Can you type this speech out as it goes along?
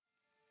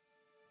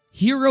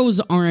Heroes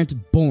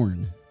aren't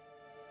born,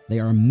 they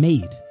are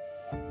made.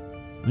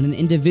 When an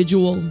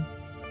individual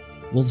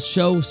will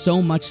show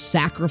so much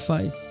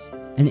sacrifice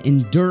and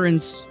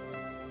endurance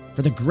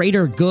for the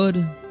greater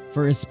good,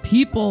 for his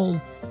people,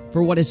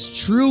 for what is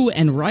true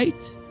and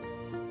right,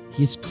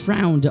 he is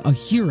crowned a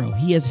hero.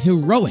 He is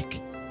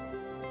heroic.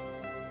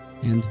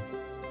 And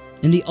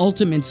in the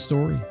ultimate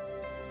story,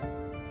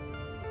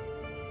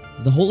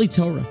 the Holy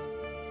Torah,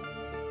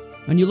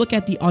 when you look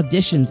at the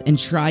auditions and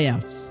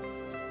tryouts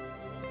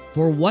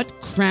for what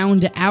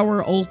crowned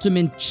our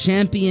ultimate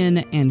champion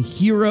and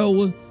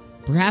hero,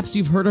 perhaps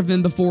you've heard of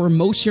him before,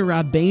 Moshe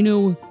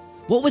Rabbeinu.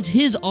 What was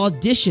his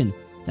audition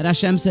that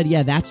Hashem said,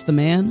 yeah, that's the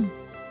man?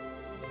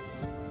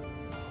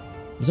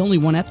 There's only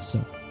one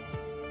episode.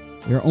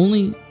 We are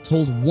only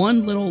told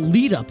one little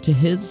lead up to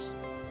his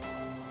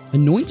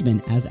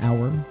anointment as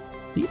our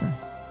leader.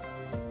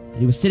 That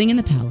he was sitting in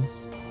the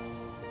palace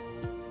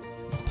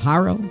with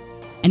Paro,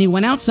 and he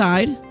went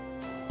outside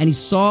and he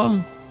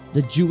saw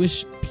the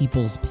Jewish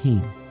people's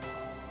pain.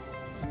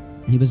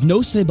 And he was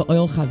noseh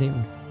ba'oil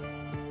chaveru.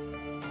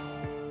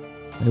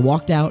 So he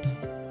walked out.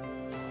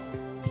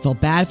 He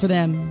felt bad for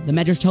them. The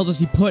Medrash tells us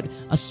he put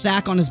a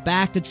sack on his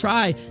back to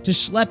try to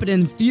schlep it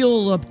and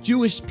feel the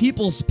Jewish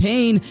people's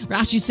pain.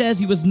 Rashi says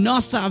he was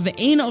nasa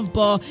ve'einav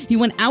ba. He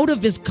went out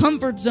of his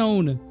comfort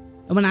zone.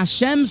 And when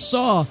Hashem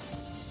saw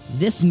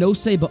this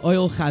noseh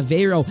ba'oil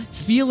chaveru,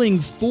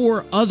 feeling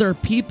for other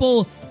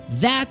people,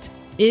 that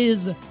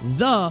is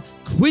the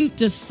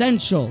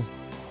quintessential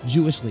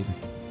Jewish leader.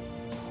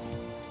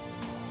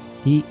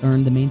 He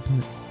earned the main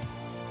part.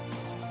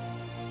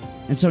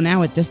 And so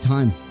now at this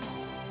time,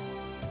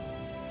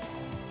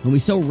 when we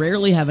so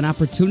rarely have an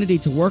opportunity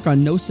to work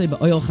on noseh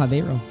ba'oil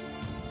chaveru,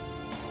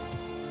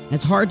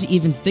 it's hard to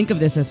even think of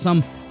this as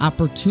some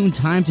opportune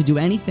time to do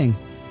anything.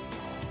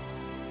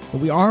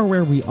 But we are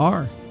where we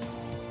are.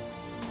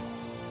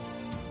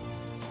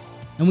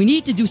 And we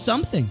need to do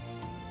something.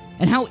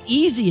 And how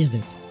easy is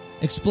it?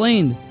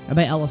 Explained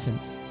by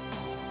Elephant.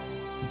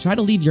 To try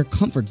to leave your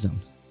comfort zone.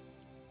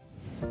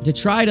 To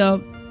try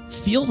to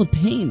feel the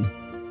pain.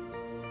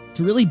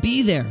 To really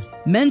be there,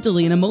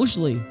 mentally and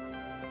emotionally,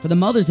 for the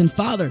mothers and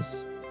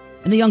fathers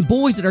and the young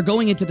boys that are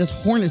going into this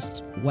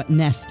hornet's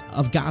nest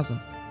of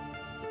Gaza.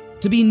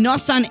 To be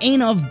nasan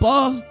einav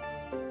ba.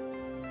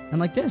 And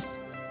like this,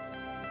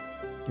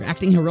 you're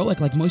acting heroic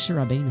like Moshe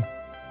Rabbeinu.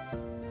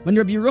 When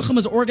Rabbi Yerucham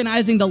was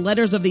organizing the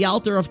letters of the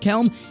altar of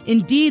Kelm,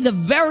 indeed the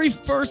very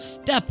first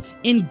step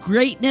in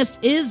greatness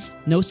is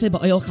noseh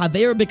ba'oil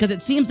chaveru, because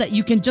it seems that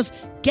you can just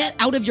get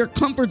out of your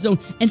comfort zone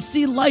and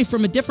see life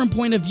from a different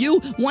point of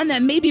view, one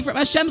that may be from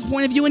Hashem's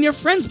point of view and your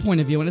friend's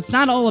point of view, and it's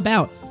not all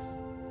about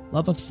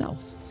love of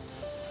self.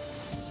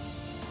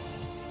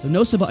 So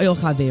noseh ba'oil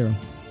chaveru,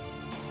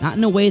 not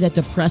in a way that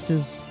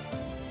depresses,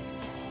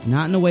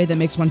 not in a way that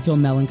makes one feel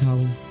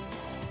melancholy,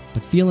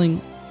 but feeling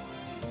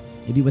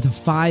maybe with a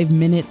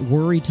 5-minute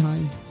worry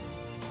time.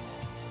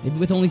 Maybe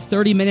with only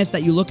 30 minutes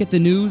that you look at the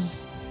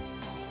news.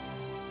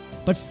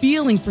 But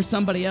feeling for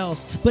somebody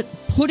else. But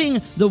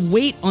putting the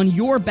weight on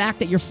your back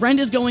that your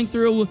friend is going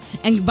through.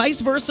 And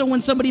vice versa,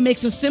 when somebody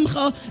makes a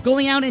simcha,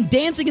 going out and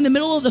dancing in the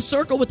middle of the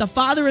circle with the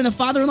father and the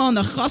father-in-law and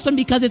the chassan,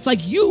 because it's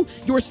like you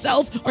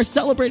yourself are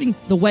celebrating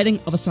the wedding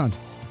of a son.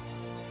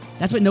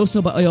 That's what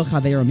noseh ba'oil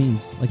chaveru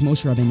means. Like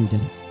Moshe Rabbeinu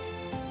did it.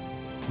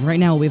 And right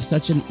now we have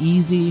such an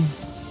easy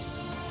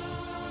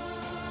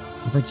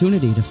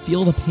opportunity to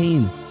feel the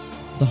pain,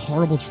 the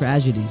horrible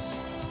tragedies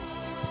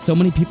that so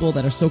many people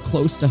that are so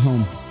close to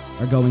home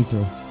are going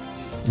through.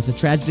 It's a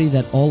tragedy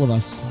that all of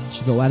us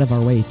should go out of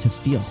our way to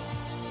feel.